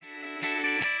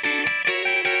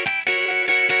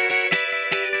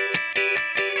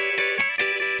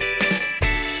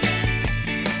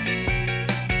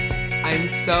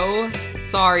so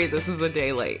sorry this is a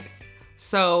day late.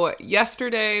 So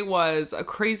yesterday was a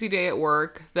crazy day at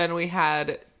work. Then we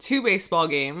had 2 baseball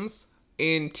games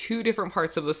in 2 different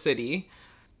parts of the city.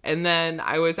 And then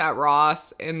I was at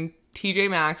Ross and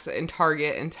TJ Maxx and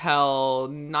Target until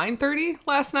 9:30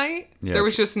 last night. Yeah, there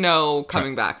was just no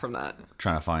coming back from that.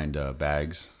 Trying to find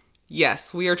bags.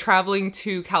 Yes, we are traveling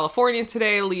to California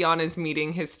today. Leon is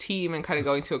meeting his team and kind of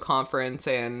going to a conference,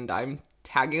 and I'm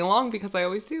tagging along because I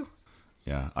always do.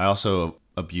 Yeah, I also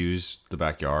abused the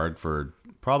backyard for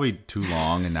probably too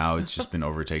long, and now it's just been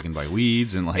overtaken by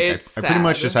weeds, and I pretty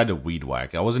much just had to weed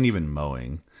whack. I wasn't even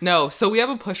mowing. No, so we have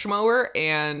a push mower,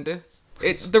 and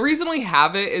the reason we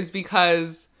have it is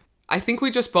because I think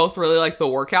we just both really like the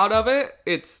workout of it.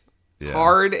 It's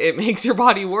hard, it makes your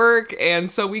body work, and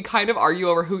so we kind of argue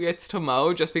over who gets to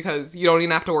mow just because you don't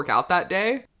even have to work out that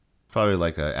day. Probably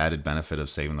like an added benefit of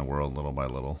saving the world little by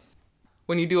little.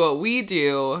 When you do what we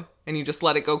do and you just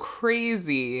let it go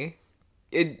crazy,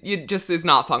 it just is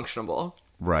not functionable.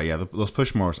 Right, yeah, those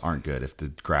push mowers aren't good if the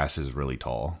grass is really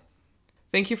tall.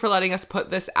 Thank you for letting us put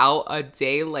this out a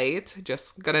day late.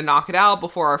 Just gonna knock it out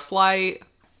before our flight.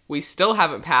 We still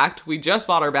haven't packed. We just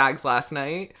bought our bags last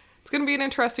night. It's gonna be an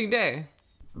interesting day.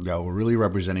 Yeah, we're really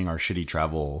representing our shitty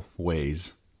travel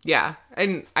ways. Yeah,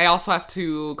 and I also have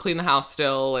to clean the house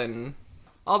still and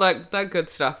all that good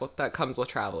stuff that comes with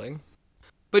traveling.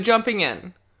 But jumping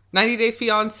in, 90 Day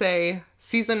Fiancé,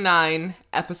 Season 9,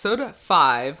 Episode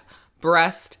 5,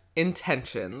 Breast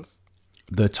Intentions.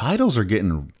 The titles are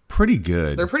getting pretty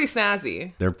good. They're pretty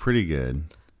snazzy. They're pretty good.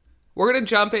 We're going to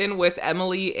jump in with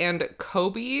Emily and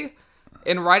Kobe.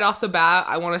 And right off the bat,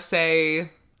 I want to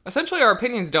say, essentially our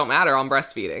opinions don't matter on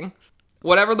breastfeeding.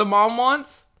 Whatever the mom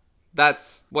wants,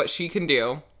 that's what she can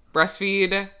do.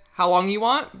 Breastfeed how long you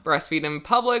want. Breastfeed in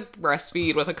public.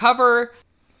 Breastfeed with a cover.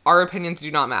 Our opinions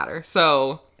do not matter.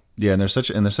 So yeah, and there's such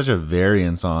a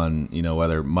variance on,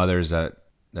 whether mothers that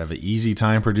have an easy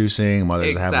time producing,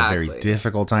 mothers that have a very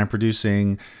difficult time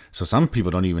producing. So some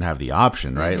people don't even have the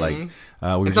option, right?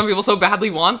 Mm-hmm. Some people so badly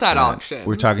want that option. We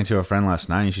were talking to a friend last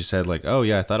night, and she said, oh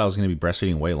yeah, I thought I was going to be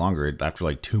breastfeeding way longer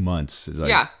after 2 months.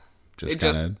 It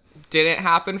just didn't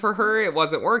happen for her. It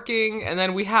wasn't working. And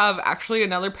then we have actually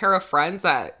another pair of friends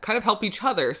that kind of help each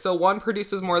other. So one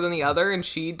produces more than the other, and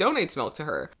she donates milk to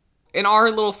her. In our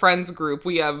little friends group,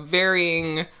 we have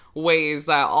varying ways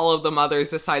that all of the mothers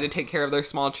decide to take care of their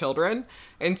small children.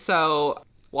 And so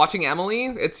watching Emily,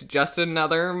 it's just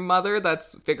another mother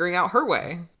that's figuring out her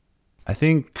way. I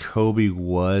think Kobe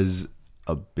was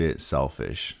a bit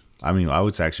selfish. I mean, I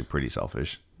would say actually pretty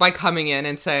selfish. By coming in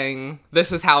and saying,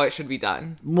 this is how it should be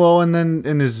done. Well, and then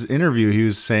in his interview, he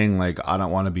was saying, I don't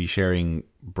want to be sharing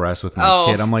breasts with my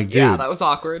kid. I'm like, dude. Yeah, that was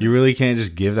awkward. You really can't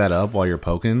just give that up while you're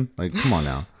poking? Come on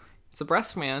now. It's a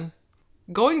breast man.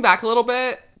 Going back a little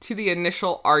bit to the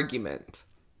initial argument.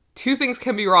 2 things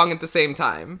can be wrong at the same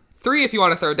time. 3 if you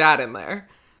want to throw dad in there.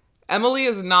 Emily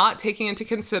is not taking into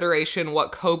consideration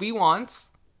what Kobe wants.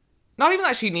 Not even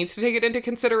that she needs to take it into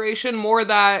consideration, more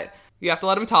that you have to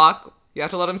let him talk. You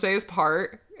have to let him say his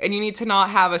part. And you need to not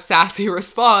have a sassy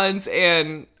response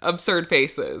and absurd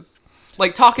faces.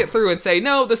 Talk it through and say,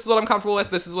 no, this is what I'm comfortable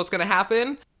with. This is what's going to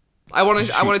happen. I want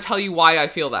to tell you why I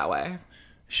feel that way.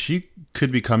 She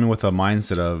could be coming with a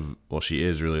mindset of, she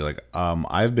is really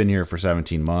I've been here for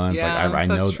 17 months. Yeah, I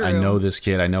know this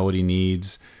kid. I know what he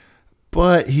needs.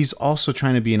 But he's also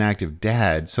trying to be an active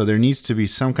dad. So there needs to be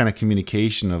some kind of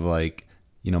communication of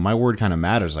my word kind of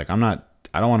matters. I don't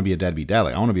want to be a deadbeat dad.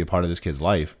 I want to be a part of this kid's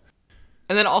life.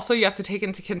 And then also you have to take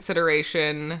into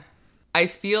consideration, I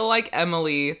feel like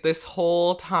Emily, this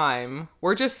whole time,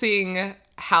 we're just seeing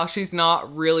how she's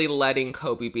not really letting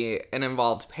Kobe be an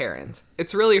involved parent.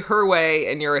 It's really her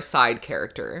way and you're a side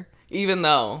character, even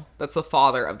though that's the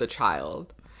father of the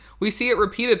child. We see it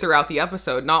repeated throughout the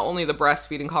episode, not only the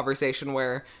breastfeeding conversation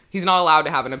where he's not allowed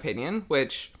to have an opinion,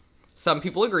 which some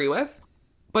people agree with,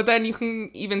 but then you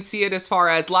can even see it as far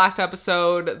as last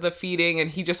episode, the feeding, and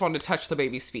he just wanted to touch the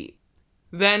baby's feet.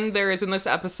 Then there is in this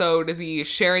episode, the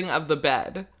sharing of the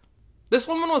bed. This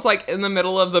woman was in the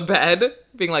middle of the bed,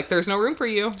 being there's no room for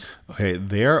you. Okay,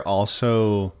 they're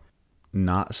also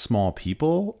not small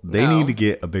people. They need to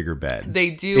get a bigger bed. They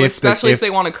do, especially if they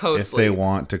want to co-sleep. If they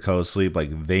want to co-sleep,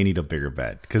 they need a bigger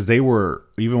bed. Because they were,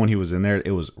 even when he was in there,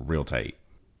 it was real tight.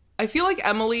 I feel like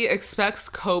Emily expects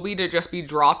Kobe to just be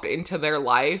dropped into their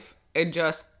life and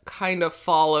just kind of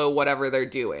follow whatever they're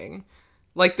doing.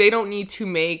 They don't need to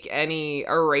make any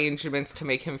arrangements to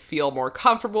make him feel more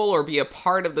comfortable or be a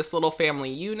part of this little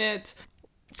family unit.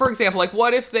 For example,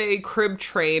 what if they crib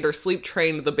trained or sleep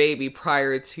trained the baby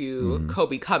prior to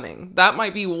Kobe coming? That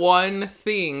might be one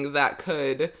thing that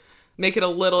could make it a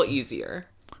little easier.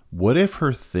 What if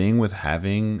her thing with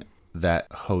having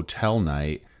that hotel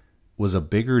night was a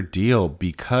bigger deal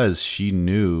because she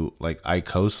knew, like, I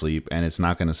co-sleep and it's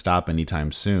not going to stop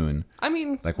anytime soon. I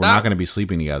mean, like, we're not going to be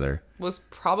sleeping together. Was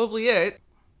probably it.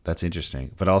 That's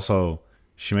interesting. But also,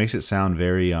 she makes it sound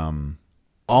very,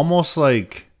 almost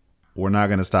like we're not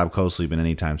going to stop co-sleeping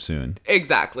anytime soon.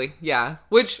 Exactly, yeah.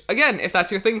 Which, again, if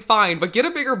that's your thing, fine. But get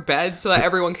a bigger bed so that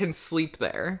everyone can sleep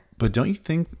there. But don't you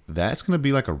think that's going to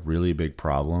be like a really big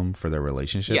problem for their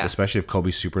relationship? Yes. Especially if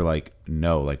Kobe's super like,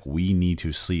 no, like we need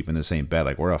to sleep in the same bed.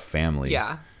 Like we're a family.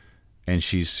 Yeah. And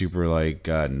she's super like,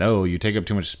 no, you take up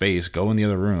too much space. Go in the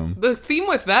other room. The theme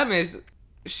with them is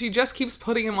she just keeps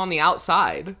putting him on the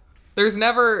outside. There's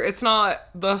never, it's not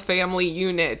the family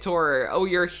unit or, oh,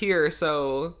 you're here,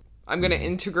 so I'm going to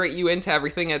integrate you into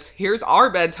everything. It's, here's our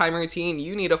bedtime routine.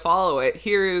 You need to follow it.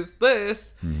 Here's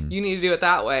this. You need to do it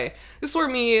that way. This is where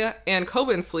me and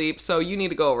Coben sleep, so you need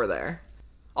to go over there.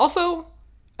 Also,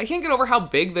 I can't get over how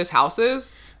big this house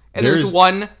is. And there's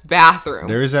one bathroom.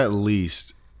 There's at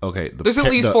least, okay. There's at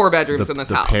least 4 bedrooms in this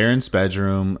house. The parents'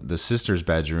 bedroom, the sister's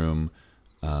bedroom,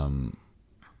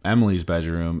 Emily's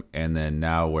bedroom, and then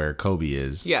now where Kobe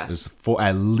is. Yes. There's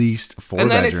at least 4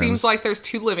 and then bedrooms. It seems like there's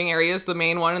 2 living areas, the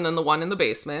main one and then the one in the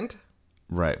basement.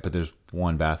 Right, but there's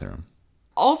 1 bathroom.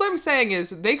 All I'm saying is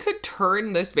they could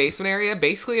turn this basement area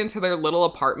basically into their little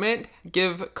apartment,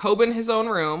 give Coben his own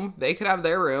room, they could have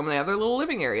their room, and they have their little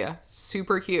living area.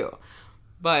 Super cute.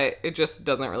 But it just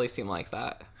doesn't really seem like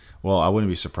that. Well, I wouldn't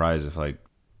be surprised if, like,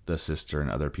 the sister and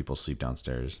other people sleep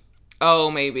downstairs.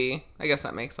 Oh, maybe. I guess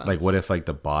that makes sense. Like, what if, like,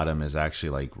 the bottom is actually,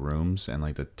 like, rooms and,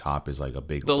 like, the top is, like, a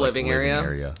big the living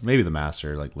area? Maybe the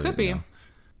master, like, could be. You know.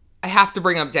 I have to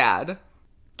bring up Dad.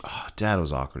 Oh, Dad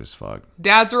was awkward as fuck.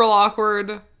 Dad's real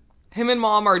awkward. Him and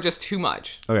Mom are just too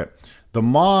much. Okay. The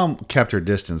mom kept her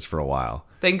distance for a while.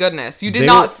 Thank goodness. You did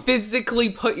not physically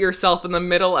put yourself in the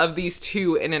middle of these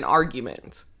two in an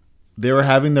argument. They were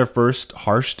having their first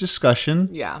harsh discussion.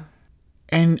 Yeah.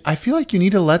 And I feel like you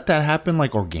need to let that happen,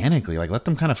 like, organically. Like, let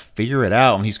them kind of figure it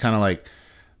out. And he's kind of like,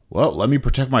 well, let me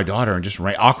protect my daughter and just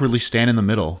awkwardly stand in the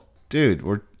middle. Dude,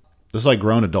 this is like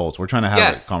grown adults. We're trying to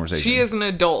have a conversation. She is an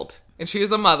adult. And she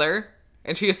is a mother.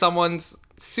 And she is someone's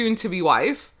soon-to-be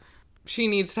wife. She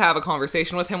needs to have a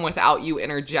conversation with him without you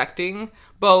interjecting.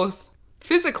 Both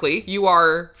physically, you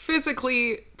are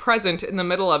physically present in the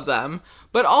middle of them.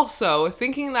 But also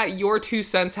thinking that your 2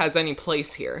 cents has any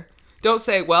place here. Don't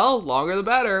say, well, longer the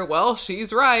better. Well,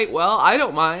 she's right. Well, I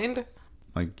don't mind.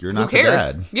 Like, you're not Who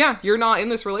cares? the dad. Yeah, you're not in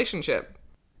this relationship.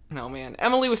 No, man.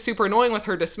 Emily was super annoying with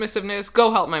her dismissiveness.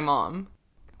 Go help my mom.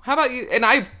 How about you? And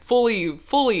I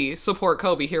fully support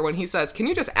Kobe here when he says, can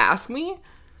you just ask me?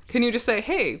 Can you just say,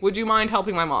 hey, would you mind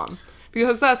helping my mom?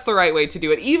 Because that's the right way to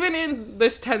do it, even in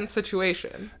this tense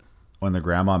situation. When the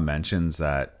grandma mentions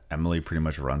that Emily pretty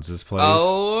much runs this place.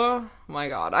 Oh my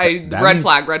God. Red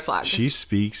flag. She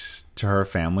speaks to her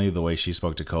family the way she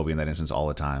spoke to Kobe in that instance all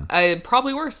the time.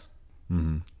 Probably worse.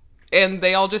 Mm-hmm. And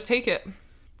they all just take it.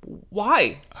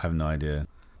 Why? I have no idea.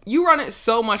 You run it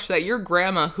so much that your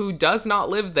grandma, who does not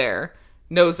live there,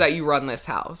 knows that you run this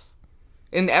house.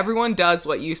 And everyone does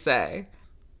what you say.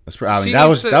 That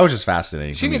was just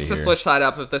fascinating. She needs to switch that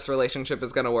up if this relationship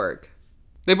is going to work.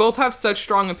 They both have such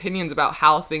strong opinions about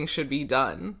how things should be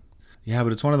done. Yeah,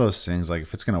 but it's one of those things, like,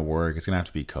 if it's going to work, it's going to have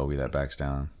to be Kobe that backs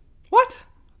down. What?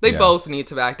 They both need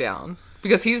to back down.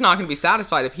 Because he's not going to be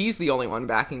satisfied if he's the only one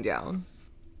backing down.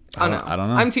 I don't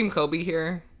know. I'm Team Kobe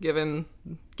here, given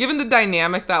the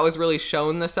dynamic that was really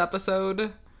shown this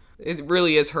episode. It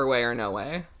really is her way or no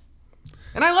way.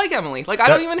 And I like Emily. Like, I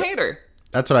don't even hate her.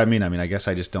 That's what I mean. I mean, I guess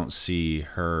I just don't see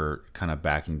her kind of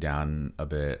backing down a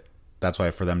bit. That's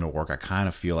why for them to work, I kind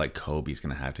of feel like Kobe's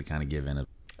going to have to kind of give in.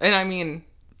 And I mean,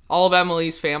 all of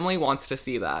Emily's family wants to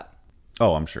see that.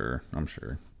 Oh, I'm sure.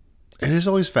 It is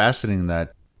always fascinating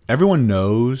that everyone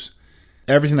knows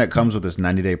everything that comes with this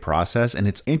 90-day process. And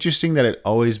it's interesting that it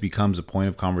always becomes a point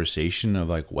of conversation of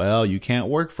like, well, you can't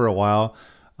work for a while.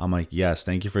 I'm like, yes,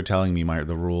 thank you for telling me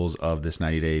the rules of this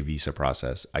 90-day visa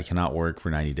process. I cannot work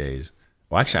for 90 days.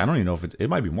 Well, actually, I don't even know if it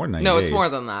might be more than 90 days. No, it's more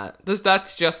than that.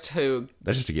 That's just to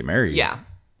get married. Yeah.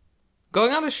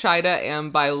 Going on to Shida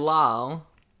and Bilal,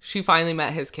 she finally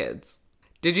met his kids.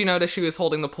 Did you notice she was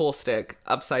holding the pool stick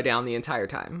upside down the entire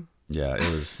time? Yeah,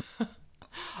 it was.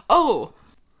 Oh,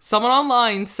 someone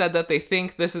online said that they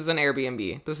think this is an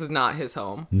Airbnb. This is not his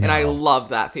home. No. And I love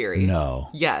that theory. No.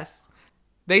 Yes.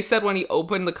 They said when he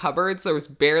opened the cupboards, there was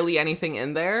barely anything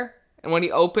in there. And when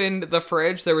he opened the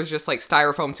fridge, there was just like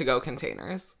styrofoam to-go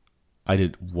containers. I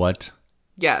did what?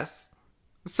 Yes.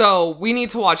 So we need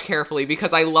to watch carefully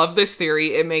because I love this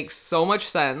theory. It makes so much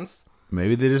sense.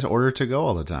 Maybe they just order to go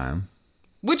all the time.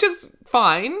 Which is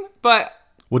fine, but...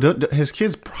 Well, his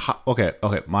kids... Okay.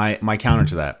 My counter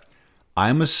to that.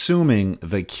 I'm assuming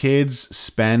the kids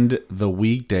spend the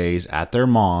weekdays at their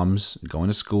mom's, going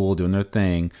to school, doing their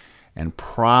thing, and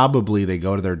probably they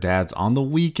go to their dad's on the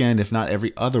weekend, if not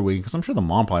every other week, because I'm sure the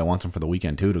mom probably wants them for the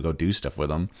weekend too to go do stuff with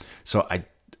them. So I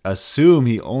assume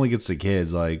he only gets the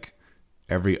kids like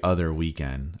every other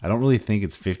weekend. I don't really think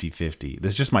it's 50-50.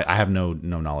 This is just I have no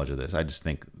knowledge of this. I just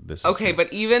think this is okay, true.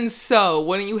 but even so,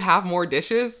 wouldn't you have more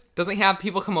dishes? Doesn't he have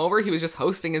people come over? He was just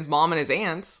hosting his mom and his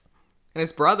aunts and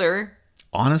his brother.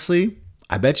 Honestly,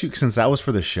 I bet you since that was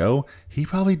for the show, he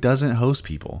probably doesn't host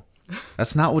people.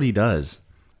 That's not what he does.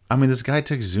 I mean, this guy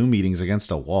took Zoom meetings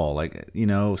against a wall, like,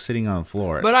 sitting on the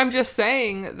floor. But I'm just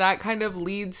saying that kind of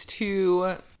leads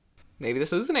to maybe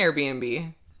this is an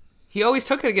Airbnb. He always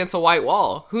took it against a white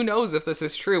wall. Who knows if this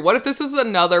is true? What if this is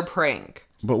another prank?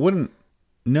 But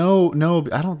no,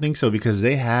 I don't think so, because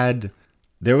there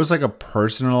was like a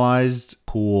personalized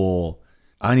pool.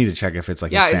 I need to check if it's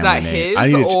like his family name.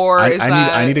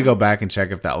 I need to go back and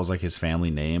check if that was like his family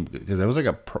name, because there was like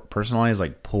a personalized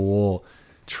like pool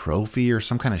trophy or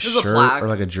some kind of shirt or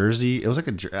like a jersey. It was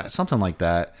like something like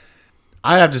that.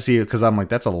 I'd have to see it, because I'm like,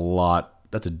 that's a lot.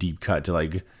 That's a deep cut to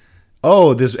like,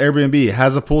 oh, this Airbnb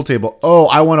has a pool table. Oh,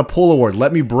 I want a pool award.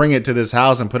 Let me bring it to this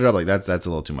house and put it up. Like that's a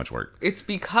little too much work. It's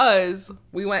because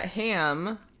we went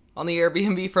ham on the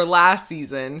Airbnb for last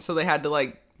season, so they had to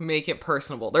like make it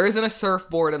personable. There isn't a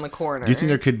surfboard in the corner. Do you think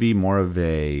there could be more of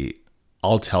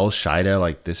I'll tell Shida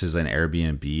like this is an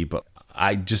Airbnb, but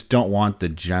I just don't want the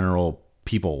general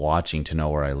people watching to know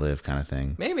where I live kind of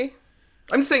thing? Maybe.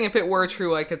 I'm just saying if it were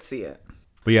true, I could see it.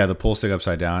 But yeah, the pool stick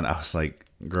upside down, I was like,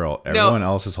 girl, everyone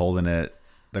else is holding it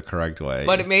the correct way.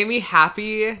 But it made me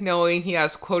happy knowing he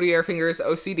has Quody Airfinger's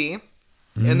OCD.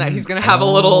 And that he's going to have a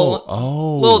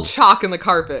little chalk in the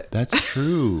carpet. That's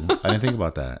true. I didn't think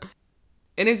about that.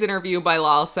 In his interview,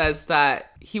 Bilal says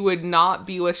that he would not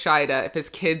be with Shida if his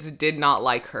kids did not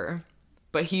like her.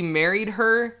 But he married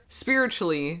her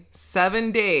spiritually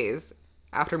 7 days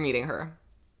after meeting her.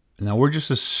 Now, we're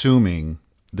just assuming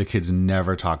the kids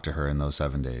never talked to her in those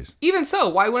 7 days. Even so,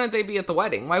 why wouldn't they be at the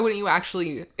wedding? Why wouldn't you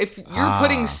actually... If you're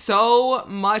putting so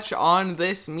much on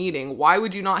this meeting, why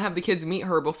would you not have the kids meet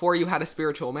her before you had a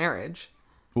spiritual marriage?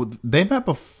 Well, they met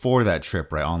before that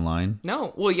trip, right? Online?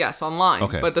 No. Well, yes, online.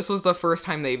 Okay. But this was the first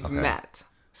time they've met.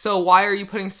 So why are you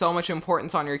putting so much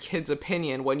importance on your kid's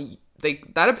opinion when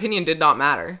that opinion did not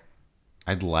matter?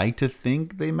 I'd like to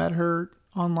think they met her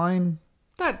online.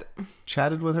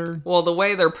 Chatted with her. Well, the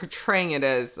way they're portraying it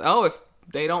is, if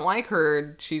they don't like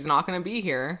her, she's not going to be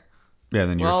here. Yeah,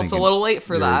 then you're thinking... it's a little late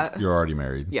for that. You're already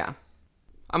married. Yeah.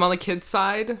 I'm on the kid's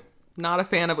side. Not a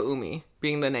fan of Umi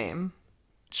being the name.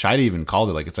 Shida even called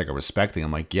it like it's like a respect thing.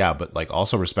 I'm like, yeah, but like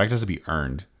also respect has to be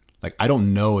earned. Like, I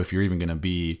don't know if you're even gonna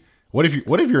be. What if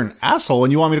you're an asshole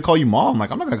and you want me to call you mom?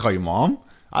 Like, I'm not gonna call you mom.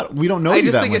 We don't know. I you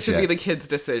just that think much it should yet. be the kid's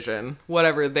decision,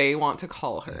 whatever they want to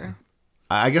call her.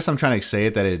 I guess I'm trying to say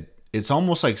it that it's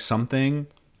almost like something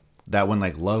that when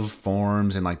like love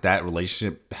forms and like that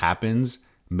relationship happens,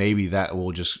 maybe that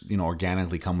will just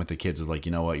organically come with the kids of like,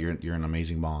 you know what, you're an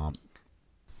amazing mom.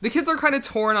 The kids are kind of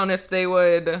torn on if they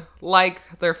would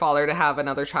like their father to have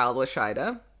another child with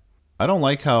Shida. I don't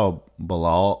like how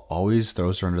Bilal always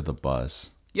throws her under the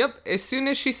bus. Yep. As soon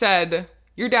as she said,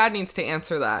 your dad needs to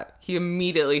answer that, he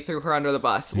immediately threw her under the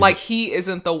bus. Like he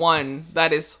isn't the one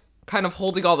that is kind of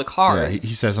holding all the cards. Yeah,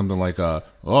 he says something like,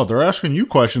 oh, they're asking you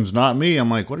questions, not me.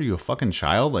 I'm like, what are you, a fucking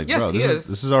child? Like, yes, bro,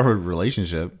 this is our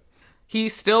relationship. He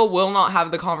still will not have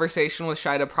the conversation with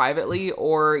Shida privately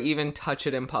or even touch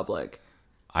it in public.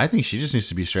 I think she just needs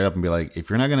to be straight up and be like, if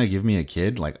you're not going to give me a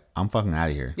kid, like, I'm fucking out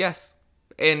of here. Yes.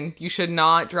 And you should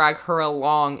not drag her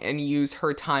along and use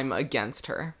her time against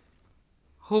her.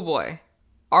 Oh boy.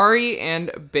 Ari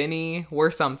and Benny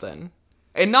were something.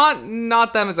 And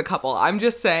not them as a couple. I'm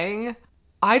just saying,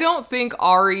 I don't think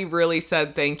Ari really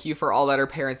said thank you for all that her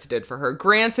parents did for her.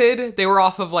 Granted, they were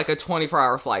off of like a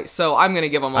 24-hour flight, so I'm going to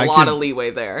give them a lot of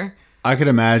leeway there. I could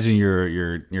imagine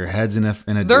your head's in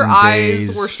a their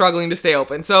eyes were struggling to stay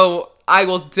open, so I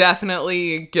will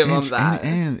definitely give them that.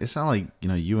 And it's not like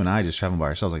you and I just traveling by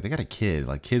ourselves. Like they got a kid,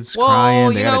 like kids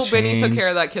crying. They gotta change. Benny took care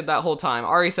of that kid that whole time.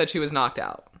 Ari said she was knocked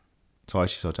out. That's why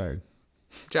she's so tired.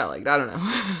 Jet lagged. I don't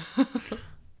know.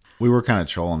 We were kind of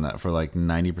trolling that for like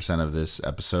 90% of this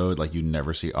episode. Like you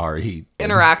never see Ari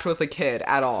interact with the kid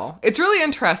at all. It's really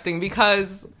interesting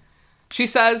because she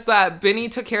says that Benny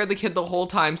took care of the kid the whole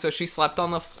time, so she slept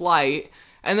on the flight.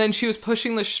 And then she was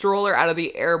pushing the stroller out of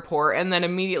the airport and then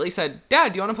immediately said,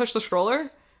 Dad, do you want to push the stroller? And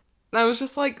I was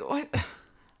just like, what?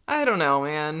 I don't know,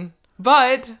 man.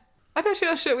 But I bet she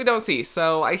does shit we don't see,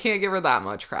 so I can't give her that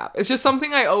much crap. It's just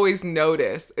something I always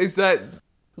notice is that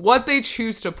what they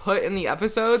choose to put in the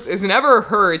episodes is never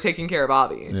her taking care of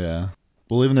Bobby. Yeah.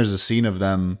 Well, even there's a scene of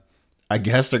them, I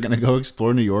guess they're going to go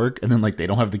explore New York, and then, like, they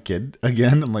don't have the kid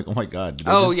again. I'm like, oh my God.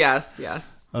 Yes.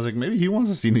 I was like, maybe he wants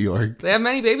to see New York. They have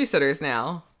many babysitters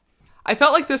now. I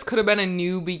felt like this could have been a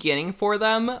new beginning for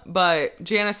them, but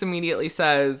Janice immediately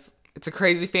says, it's a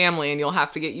crazy family and you'll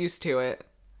have to get used to it.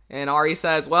 And Ari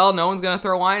says, well, no one's going to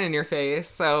throw wine in your face,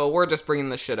 so we're just bringing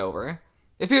this shit over.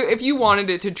 If you wanted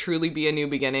it to truly be a new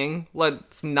beginning,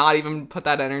 let's not even put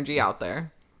that energy out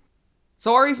there.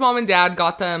 So Ari's mom and dad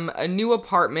got them a new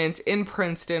apartment in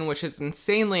Princeton, which is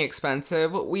insanely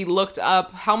expensive. We looked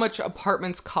up how much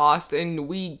apartments cost, and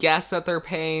we guessed that they're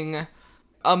paying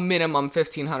a minimum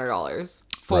 $1,500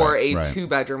 for a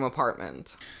 2-bedroom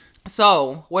apartment.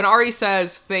 So when Ari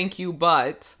says, thank you,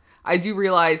 but I do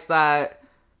realize that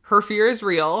her fear is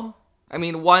real. I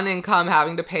mean, one income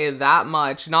having to pay that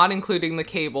much, not including the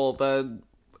cable, the,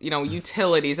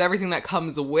 utilities, everything that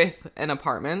comes with an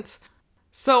apartment.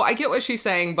 So I get what she's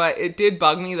saying, but it did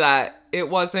bug me that it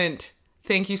wasn't,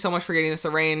 thank you so much for getting this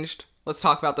arranged. Let's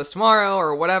talk about this tomorrow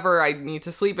or whatever. I need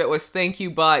to sleep. It was thank you,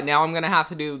 but now I'm going to have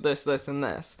to do this, this, and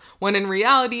this. When in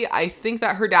reality, I think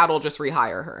that her dad will just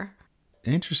rehire her.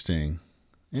 Interesting.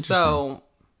 So,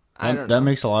 I don't know. That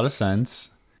makes a lot of sense.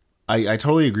 I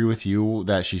totally agree with you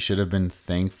that she should have been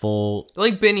thankful.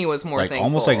 Like Benny was more thankful.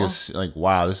 Almost like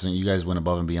wow, you guys went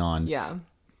above and beyond. Yeah.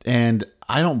 And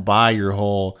I don't buy your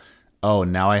whole, oh,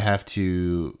 now I have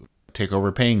to take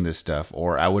over paying this stuff,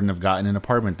 or I wouldn't have gotten an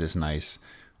apartment this nice.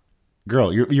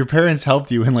 Girl, your parents helped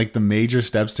you in like the major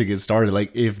steps to get started.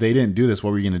 Like if they didn't do this,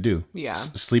 what were you going to do? Yeah.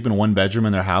 Sleep in one bedroom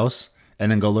in their house and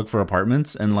then go look for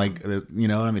apartments and like, you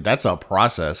know what I mean? That's a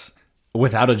process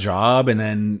without a job. And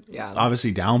then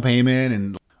obviously down payment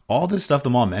and all this stuff the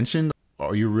mom mentioned.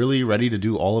 Are you really ready to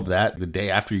do all of that the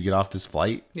day after you get off this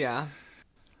flight? Yeah.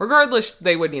 Regardless,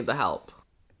 they would need the help.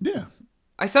 Yeah.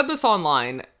 I said this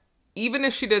online. Even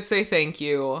if she did say thank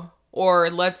you, or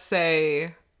let's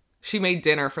say she made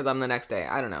dinner for them the next day.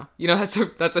 I don't know.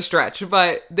 That's a stretch,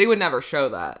 but they would never show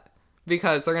that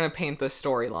because they're going to paint this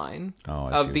storyline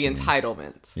of the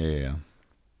entitlement. Yeah.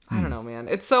 I don't know, man.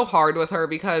 It's so hard with her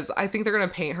because I think they're going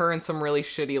to paint her in some really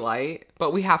shitty light,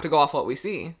 but we have to go off what we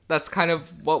see. That's kind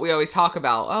of what we always talk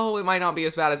about. Oh, it might not be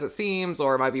as bad as it seems,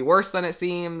 or it might be worse than it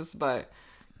seems, but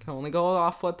can only go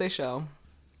off what they show.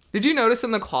 Did you notice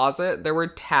in the closet there were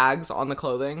tags on the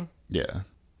clothing? Yeah.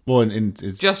 Well, and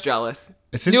it's just jealous.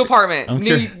 New apartment,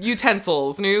 new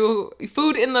utensils, new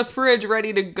food in the fridge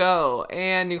ready to go,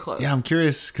 and new clothes. Yeah, I'm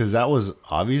curious because that was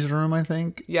Avi's room, I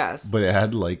think. Yes. But it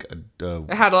had like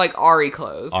Ari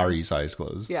clothes. Ari size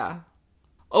clothes. Yeah.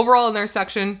 Overall in their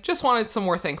section, just wanted some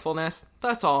more thankfulness.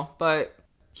 That's all. But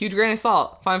huge grain of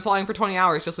salt. If I'm flying for 20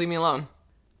 hours, just leave me alone.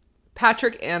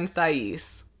 Patrick and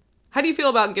Thais. How do you feel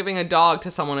about giving a dog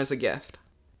to someone as a gift?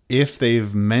 If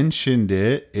they've mentioned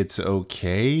it, it's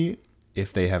okay.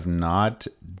 If they have not,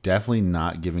 definitely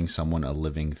not giving someone a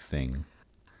living thing.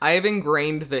 I have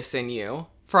ingrained this in you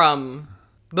from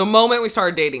the moment we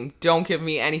started dating. Don't give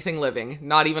me anything living,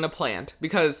 not even a plant,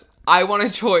 because I want a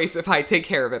choice if I take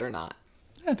care of it or not.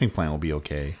 I think plant will be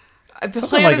okay. The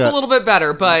plant is a little bit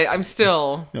better, but I'm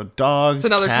still... dogs, it's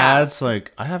another cats, task.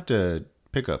 like I have to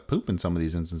pick up poop in some of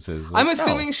these instances. Like, I'm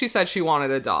assuming she said she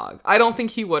wanted a dog. I don't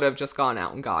think he would have just gone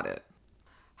out and got it.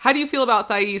 How do you feel about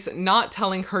Thais not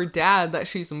telling her dad that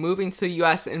she's moving to the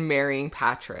U.S. and marrying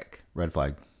Patrick? Red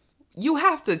flag. You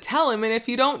have to tell him, and if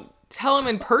you don't tell him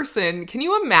in person, can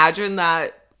you imagine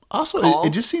that? Also, it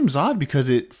just seems odd because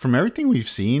from everything we've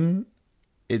seen,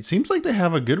 it seems like they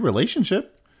have a good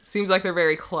relationship. Seems like they're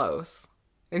very close.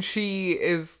 And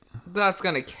that's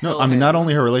going to kill him. him. Not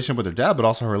only her relationship with her dad, but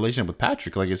also her relationship with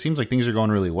Patrick. Like, it seems like things are going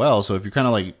really well. So if you're kind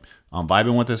of like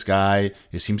vibing with this guy,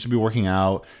 it seems to be working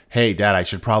out. Hey, dad, I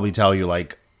should probably tell you,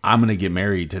 like, I'm going to get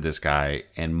married to this guy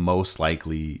and most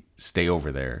likely stay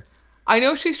over there. I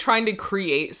know she's trying to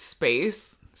create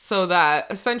space so that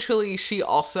essentially she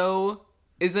also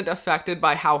isn't affected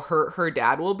by how hurt her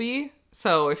dad will be.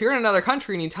 So if you're in another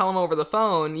country and you tell him over the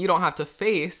phone, you don't have to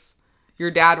face your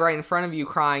dad right in front of you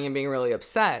crying and being really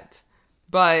upset.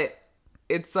 But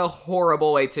it's a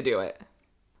horrible way to do it.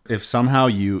 If somehow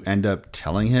you end up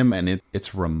telling him and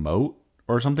it's remote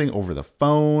or something over the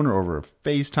phone or over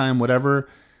FaceTime, whatever,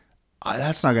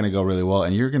 that's not going to go really well.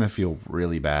 And you're going to feel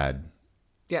really bad.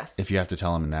 Yes. If you have to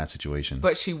tell him in that situation.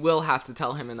 But she will have to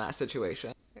tell him in that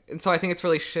situation. And so I think it's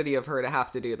really shitty of her to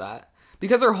have to do that.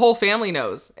 Because her whole family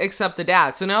knows, except the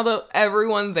dad. So now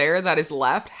everyone there that is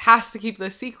left has to keep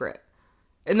this secret.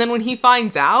 And then when he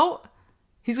finds out,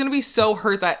 He's going to be so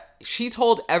hurt that she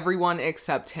told everyone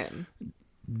except him.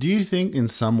 Do you think in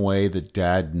some way that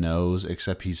dad knows,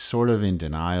 except he's sort of in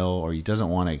denial, or he doesn't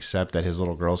want to accept that his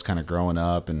little girl's kind of growing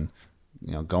up and,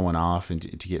 you know, going off and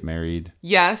to get married?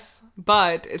 Yes,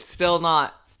 but it's still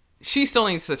not. She still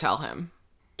needs to tell him.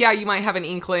 Yeah, you might have an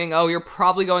inkling, oh, you're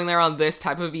probably going there on this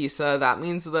type of visa. That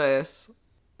means this.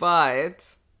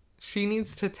 But she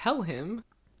needs to tell him.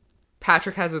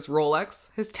 Patrick has his Rolex,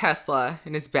 his Tesla,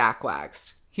 and his back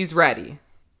waxed. He's ready.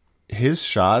 His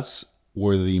shots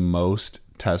were the most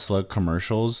Tesla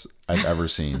commercials I've ever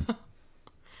seen.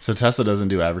 So Tesla doesn't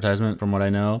do advertisement from what I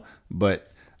know,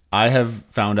 but I have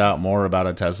found out more about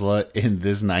a Tesla in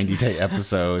this 90-day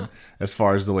episode as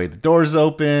far as the way the doors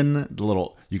open, the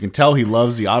little, you can tell he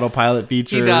loves the autopilot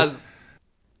feature. He does.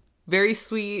 Very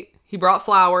sweet. He brought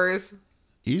flowers.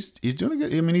 He's doing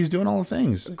good. I mean, he's doing all the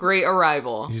things. Great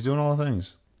arrival. He's doing all the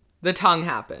things. The tongue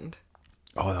happened.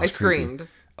 Oh, that was I screamed.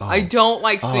 Creepy. Oh. I don't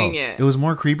like seeing it. It was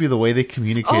more creepy the way they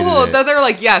communicated it. That they're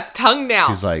like, yes, tongue now.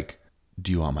 He's like,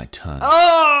 do you want my tongue?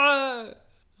 Oh,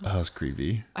 That was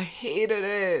creepy. I hated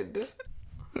it.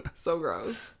 So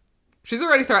gross. She's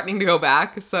already threatening to go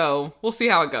back, so we'll see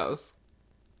how it goes.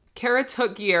 Kara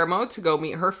took Guillermo to go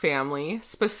meet her family,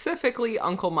 specifically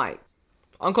Uncle Mike.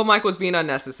 Uncle Mike was being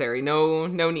unnecessary. No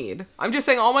need. I'm just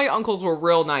saying all my uncles were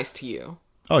real nice to you.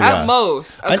 Oh, yeah. At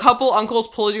most, a couple uncles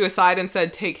pulled you aside and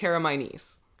said, take care of my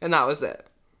niece. And that was it.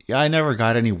 Yeah, I never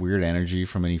got any weird energy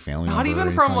from any family member. Not even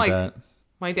or from, like like, that.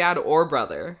 my dad or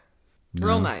brother.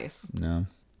 Real nice. No.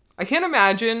 I can't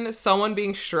imagine someone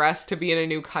being stressed to be in a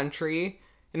new country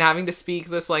and having to speak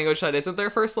this language that isn't their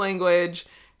first language,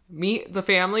 meet the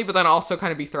family, but then also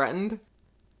kind of be threatened.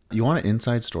 You want an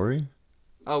inside story?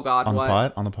 Oh, God, On what?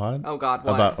 the pod? Oh, God,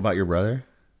 what? About your brother?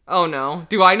 Oh, no.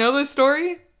 Do I know this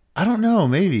story? I don't know.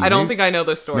 Maybe. I don't think I know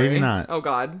this story. Maybe not. Oh,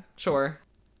 God. Sure.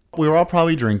 We were all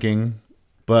probably drinking,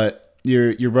 but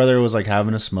your brother was like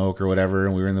having a smoke or whatever,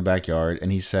 and we were in the backyard,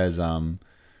 and he says,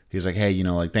 he's like, hey, you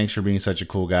know, like, thanks for being such a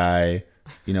cool guy,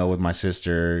 you know, with my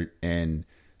sister. And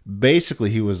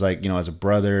basically he was like, you know, as a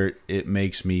brother, it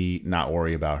makes me not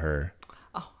worry about her.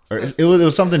 Or it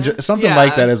was something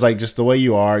like that. It's like, just the way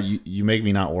you are, you make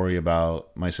me not worry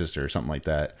about my sister or something like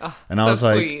that. Oh, and I was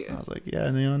like, sweet. yeah,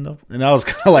 no. And I was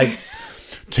kind of like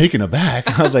taken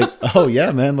aback. I was like, oh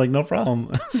yeah, man, like no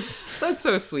problem. That's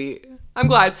so sweet. I'm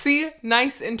glad. See,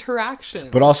 nice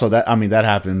interaction. But also that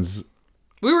happens.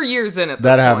 We were years in at this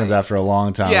That point. happens after a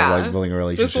long time of like building a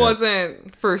relationship. This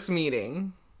wasn't first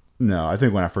meeting. No, I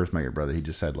think when I first met your brother, he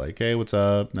just said like, hey, what's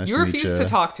up? Nice to meet you. You refused to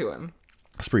talk to him.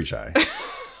 That's pretty shy.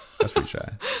 That's pretty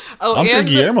shy. Oh, I'm sure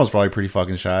Guillermo's probably pretty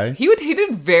fucking shy. He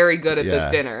did very good at this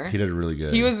dinner. He did really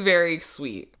good. He was very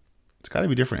sweet. It's got to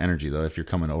be different energy though if you're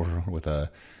coming over with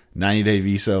a 90-day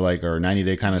visa, like, or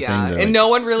 90-day kind of thing. And like, no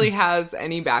one really has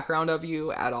any background of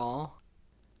you at all.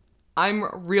 I'm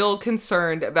real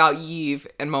concerned about Yves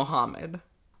and Mohammed.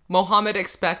 Mohammed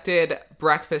expected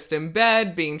breakfast in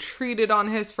bed, being treated on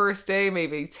his first day,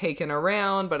 maybe taken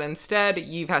around, but instead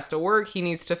Yves has to work. He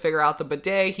needs to figure out the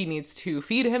bidet. He needs to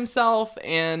feed himself,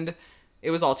 and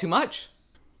it was all too much.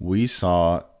 We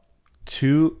saw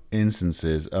 2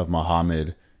 instances of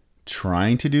Mohammed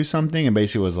trying to do something and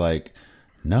basically was like,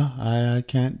 no, I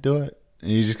can't do it.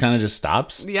 And he just kind of just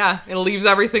stops. Yeah, it leaves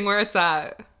everything where it's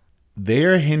at.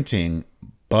 They're hinting,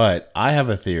 but I have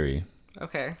a theory.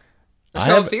 Okay. I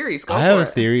Show have of theories. Go I have for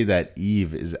a theory that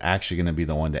Yves is actually going to be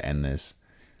the one to end this.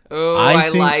 Oh, I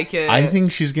like it. I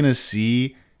think she's going to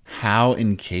see how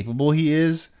incapable he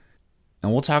is.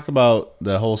 And we'll talk about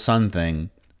the whole son thing.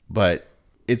 But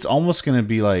it's almost going to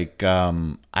be like,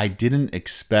 I didn't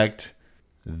expect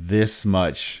this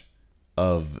much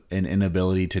of an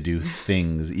inability to do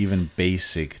things, even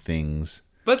basic things.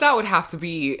 But that would have to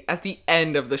be at the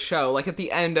end of the show, like at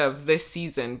the end of this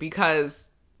season, because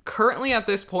currently at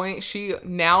this point, she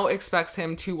now expects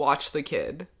him to watch the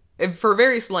kid for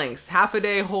various lengths, half a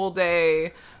day, whole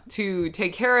day, to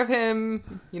take care of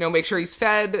him, you know, make sure he's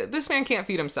fed. This man can't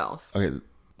feed himself. Okay,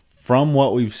 from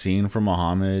what we've seen from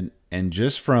Mohammed and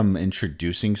just from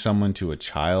introducing someone to a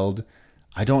child,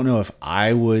 I don't know if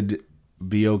I would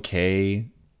be okay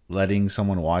letting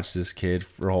someone watch this kid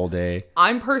for a whole day.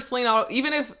 I'm personally not,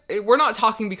 even if we're not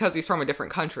talking because he's from a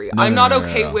different country. I'm not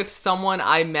okay with someone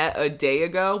I met a day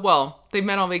ago. Well, they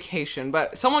met on vacation,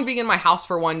 but someone being in my house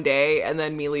for one day and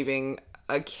then me leaving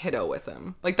a kiddo with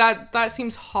him. Like that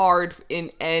seems hard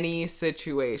in any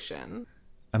situation.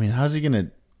 I mean, how's he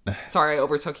going to... Sorry, I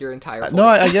overtook your entire point. No,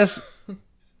 I guess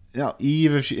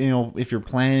Eve, if if you're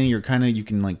planning, you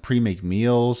can like pre-make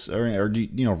meals or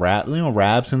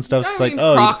wraps and stuff. So it's like,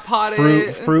 crock pot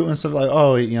fruit and stuff,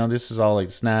 like, this is all like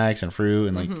snacks and fruit,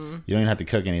 and like you don't even have to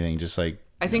cook anything. Just like,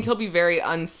 I think he'll be very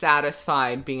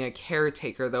unsatisfied being a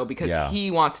caretaker though, because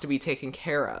he wants to be taken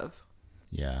care of.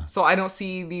 Yeah. So I don't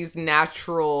see these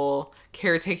natural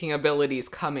caretaking abilities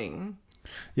coming.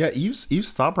 Yeah,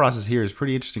 Eve's thought process here is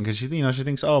pretty interesting, because she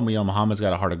thinks, Muhammad's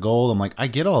got a heart of gold. I'm like, I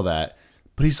get all that.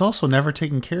 But he's also never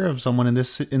taken care of someone in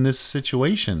this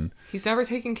situation. He's never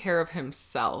taken care of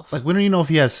himself. Like, we don't even know if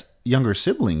he has younger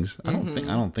siblings. I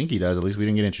don't think he does. At least we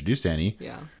didn't get introduced to any.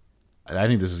 Yeah. I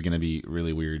think this is going to be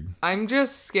really weird. I'm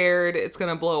just scared it's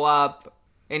going to blow up,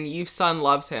 and Eve's son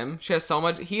loves him. He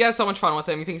has so much fun with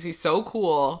him. He thinks he's so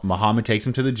cool. Muhammad takes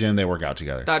him to the gym. They work out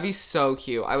together. That'd be so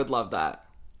cute. I would love that.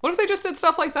 What if they just did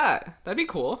stuff like that? That'd be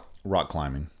cool. Rock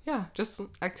climbing. Yeah, just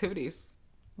activities.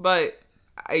 But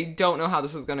I don't know how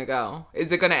this is going to go.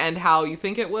 Is it going to end how you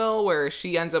think it will, where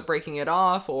she ends up breaking it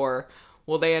off, or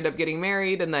will they end up getting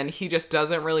married and then he just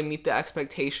doesn't really meet the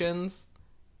expectations?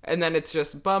 And then it's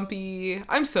just bumpy.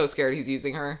 I'm so scared he's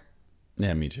using her.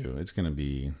 Yeah, me too. It's going to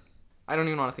be... I don't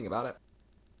even want to think about it.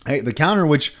 Hey, the counter,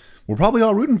 which we're probably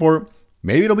all rooting for,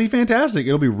 maybe it'll be fantastic.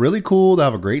 It'll be really cool. They'll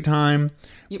have a great time.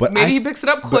 But maybe he picks it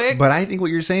up quick. But I think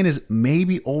what you're saying is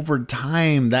maybe over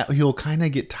time that he'll kind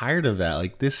of get tired of that.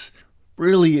 Like, this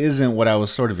really isn't what I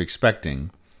was sort of expecting.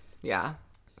 Yeah.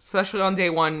 Especially on day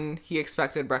one, he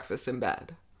expected breakfast in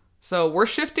bed. So we're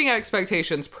shifting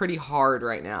expectations pretty hard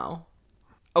right now.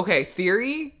 Okay,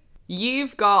 theory.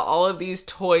 Eve got all of these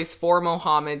toys for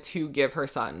Muhammad to give her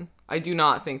son. I do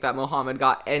not think that Muhammad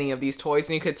got any of these toys,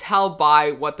 and you could tell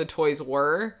by what the toys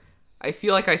were. I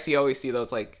feel like I always see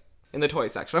those like in the toy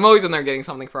section. I'm always in there getting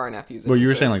something for our nephews. Well, you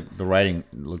were saying like the writing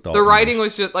looked all the writing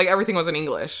was just like everything was in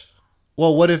English.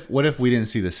 Well, what if we didn't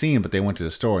see the scene, but they went to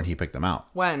the store and he picked them out?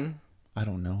 When? I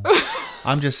don't know.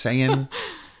 I'm just saying.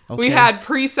 Okay. We had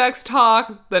pre-sex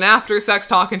talk, then after sex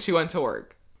talk, and she went to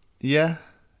work. Yeah.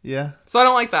 So I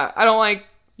don't like that. I don't like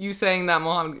you saying that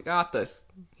Muhammad got this.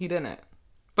 He didn't.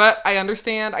 But I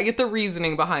understand. I get the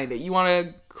reasoning behind it. You want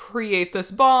to create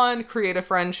this bond, create a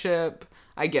friendship.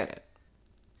 I get it.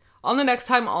 On the next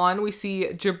time on, we see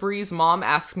Jabri's mom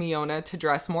ask Miona to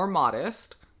dress more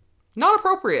modest. Not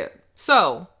appropriate.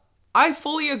 So, I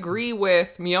fully agree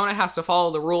with Miona has to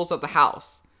follow the rules of the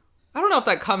house. I don't know if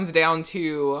that comes down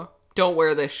to don't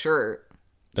wear this shirt.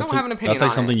 I don't have an opinion on it. That's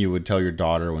like something you would tell your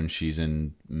daughter when she's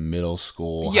in middle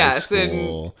school, high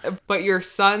school. But your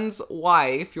son's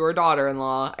wife, your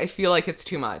daughter-in-law, I feel like it's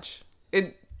too much.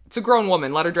 It's a grown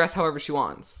woman. Let her dress however she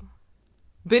wants.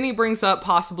 Benny brings up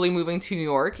possibly moving to New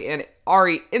York, and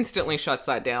Ari instantly shuts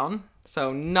that down.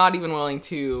 So not even willing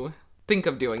to think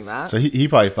of doing that. So he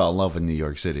probably fell in love with New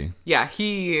York City. Yeah,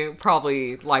 he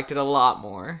probably liked it a lot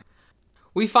more.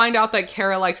 We find out that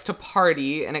Kara likes to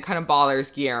party, and it kind of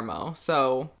bothers Guillermo.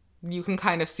 So you can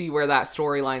kind of see where that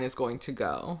storyline is going to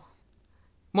go.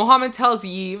 Muhammad tells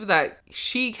Eve that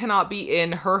she cannot be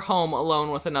in her home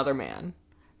alone with another man.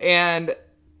 And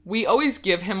we always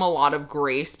give him a lot of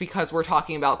grace because we're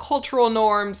talking about cultural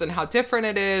norms and how different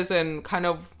it is and kind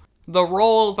of the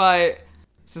roles. But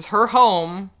this is her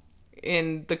home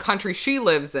in the country she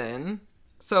lives in.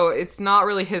 So it's not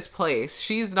really his place.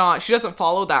 She doesn't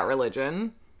follow that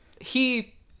religion.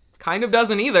 He kind of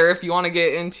doesn't either, if you want to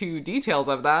get into details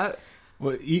of that.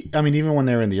 Well, I mean, even when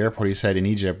they were in the airport, he said in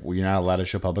Egypt, you're not allowed to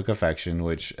show public affection,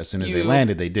 which as soon as they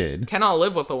landed, they did. Cannot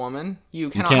live with a woman.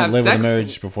 You can't live sex with a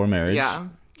marriage before marriage. Yeah.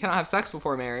 Cannot have sex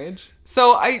before marriage.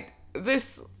 So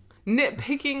this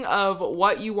nitpicking of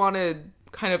what you want to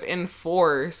kind of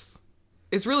enforce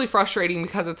is really frustrating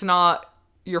because it's not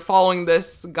you're following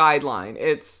this guideline.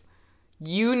 It's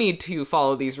you need to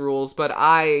follow these rules, but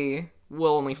I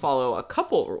will only follow a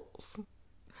couple rules.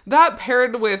 That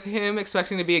paired with him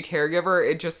expecting to be a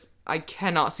caregiver, I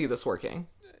cannot see this working.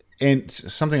 And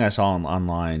something I saw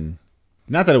online,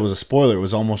 not that it was a spoiler, it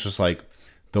was almost just like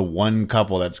the one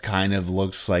couple that's kind of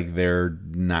looks like they're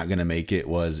not going to make it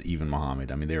was Eve and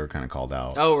Muhammad. I mean, they were kind of called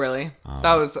out. Oh, really?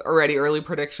 That was already early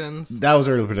predictions? That was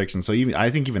early prediction. So I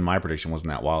think even my prediction wasn't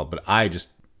that wild, but I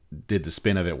just did the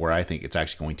spin of it where I think it's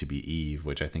actually going to be Eve,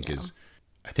 which I think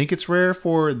I think it's rare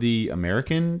for the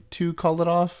American to call it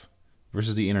off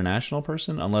versus the international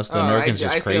person, unless the American's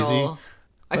just crazy.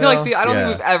 I feel like I don't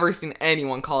think we've ever seen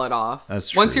anyone call it off.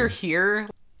 That's true. Once you're here,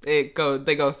 they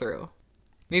go through.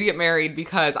 Need to get married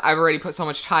because I've already put so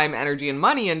much time, energy, and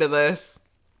money into this.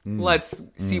 Let's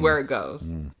see where it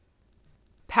goes.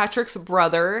 Patrick's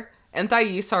brother and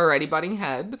Thais are already butting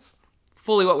heads.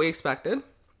 Fully what we expected.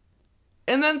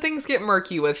 And then things get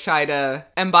murky with Shaida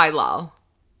and Bailal.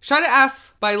 Shida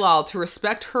asks Bilal to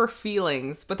respect her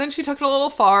feelings, but then she took it a little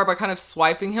far by kind of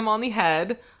swiping him on the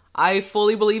head. I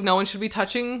fully believe no one should be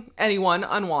touching anyone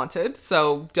unwanted,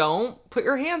 so don't put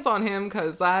your hands on him,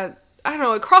 because that, I don't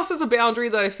know, it crosses a boundary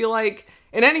that I feel like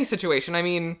in any situation. I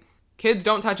mean, kids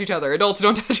don't touch each other, adults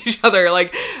don't touch each other,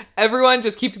 like, everyone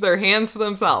just keeps their hands to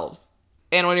themselves.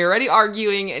 And when you're already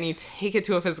arguing and you take it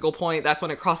to a physical point, that's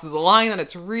when it crosses a line that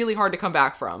it's really hard to come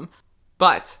back from.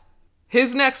 But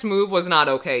his next move was not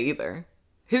okay either.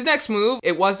 His next move,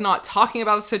 it was not talking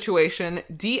about the situation,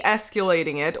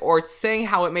 de-escalating it, or saying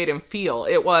how it made him feel.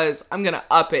 It was, I'm gonna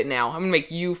up it now. I'm gonna make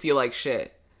you feel like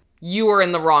shit. You are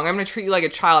in the wrong. I'm gonna treat you like a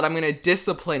child. I'm gonna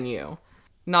discipline you.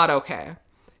 Not okay.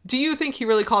 Do you think he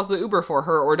really calls the Uber for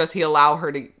her, or does he allow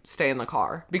her to stay in the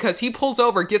car? Because he pulls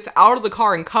over, gets out of the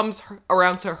car, and comes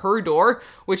around to her door,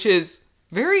 which is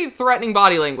very threatening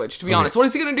body language, to be honest. What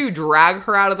is he gonna do? Drag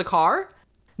her out of the car?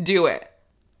 Do it.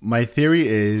 My theory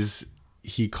is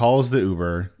he calls the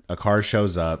Uber, a car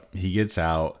shows up, he gets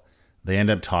out, they end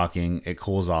up talking, it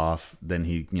cools off, then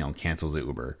he, cancels the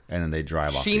Uber, and then they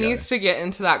drive off together. She needs to get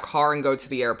into that car and go to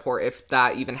the airport if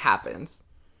that even happens.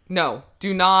 No,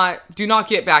 do not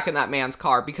get back in that man's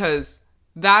car, because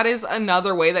that is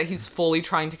another way that he's fully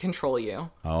trying to control you.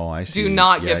 Oh, I see. Do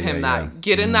not give him that. Yeah.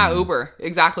 Get in that Uber.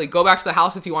 Exactly. Go back to the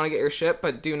house if you want to get your shit,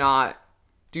 but do not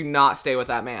stay with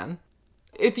that man.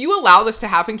 If you allow this to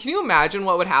happen, can you imagine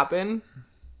what would happen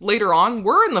later on?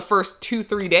 We're in the first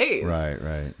 2-3 days.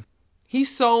 Right.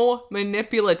 He's so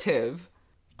manipulative.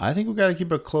 I think we got to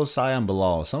keep a close eye on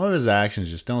Bilal. Some of his actions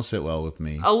just don't sit well with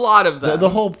me. A lot of them. The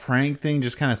whole prank thing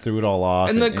just kind of threw it all off.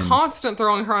 And the constant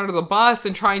throwing her under the bus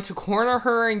and trying to corner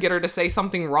her and get her to say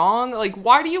something wrong. Like,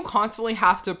 why do you constantly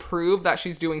have to prove that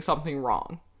she's doing something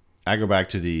wrong? I go back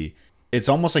to it's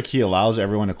almost like he allows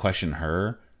everyone to question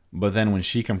her. But then when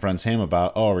she confronts him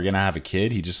about, we're going to have a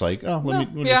kid, he just like, we'll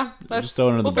just throw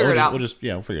it under the bus.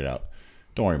 We'll figure it out.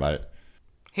 Don't worry about it.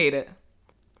 Hate it.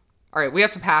 All right, we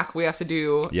have to pack. We have to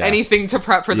do anything to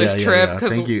prep for this trip,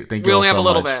 because we only have a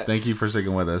little bit. Thank you for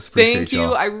sticking with us. Appreciate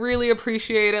y'all. I really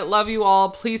appreciate it. Love you all.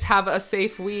 Please have a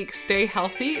safe week. Stay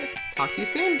healthy. Talk to you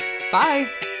soon. Bye.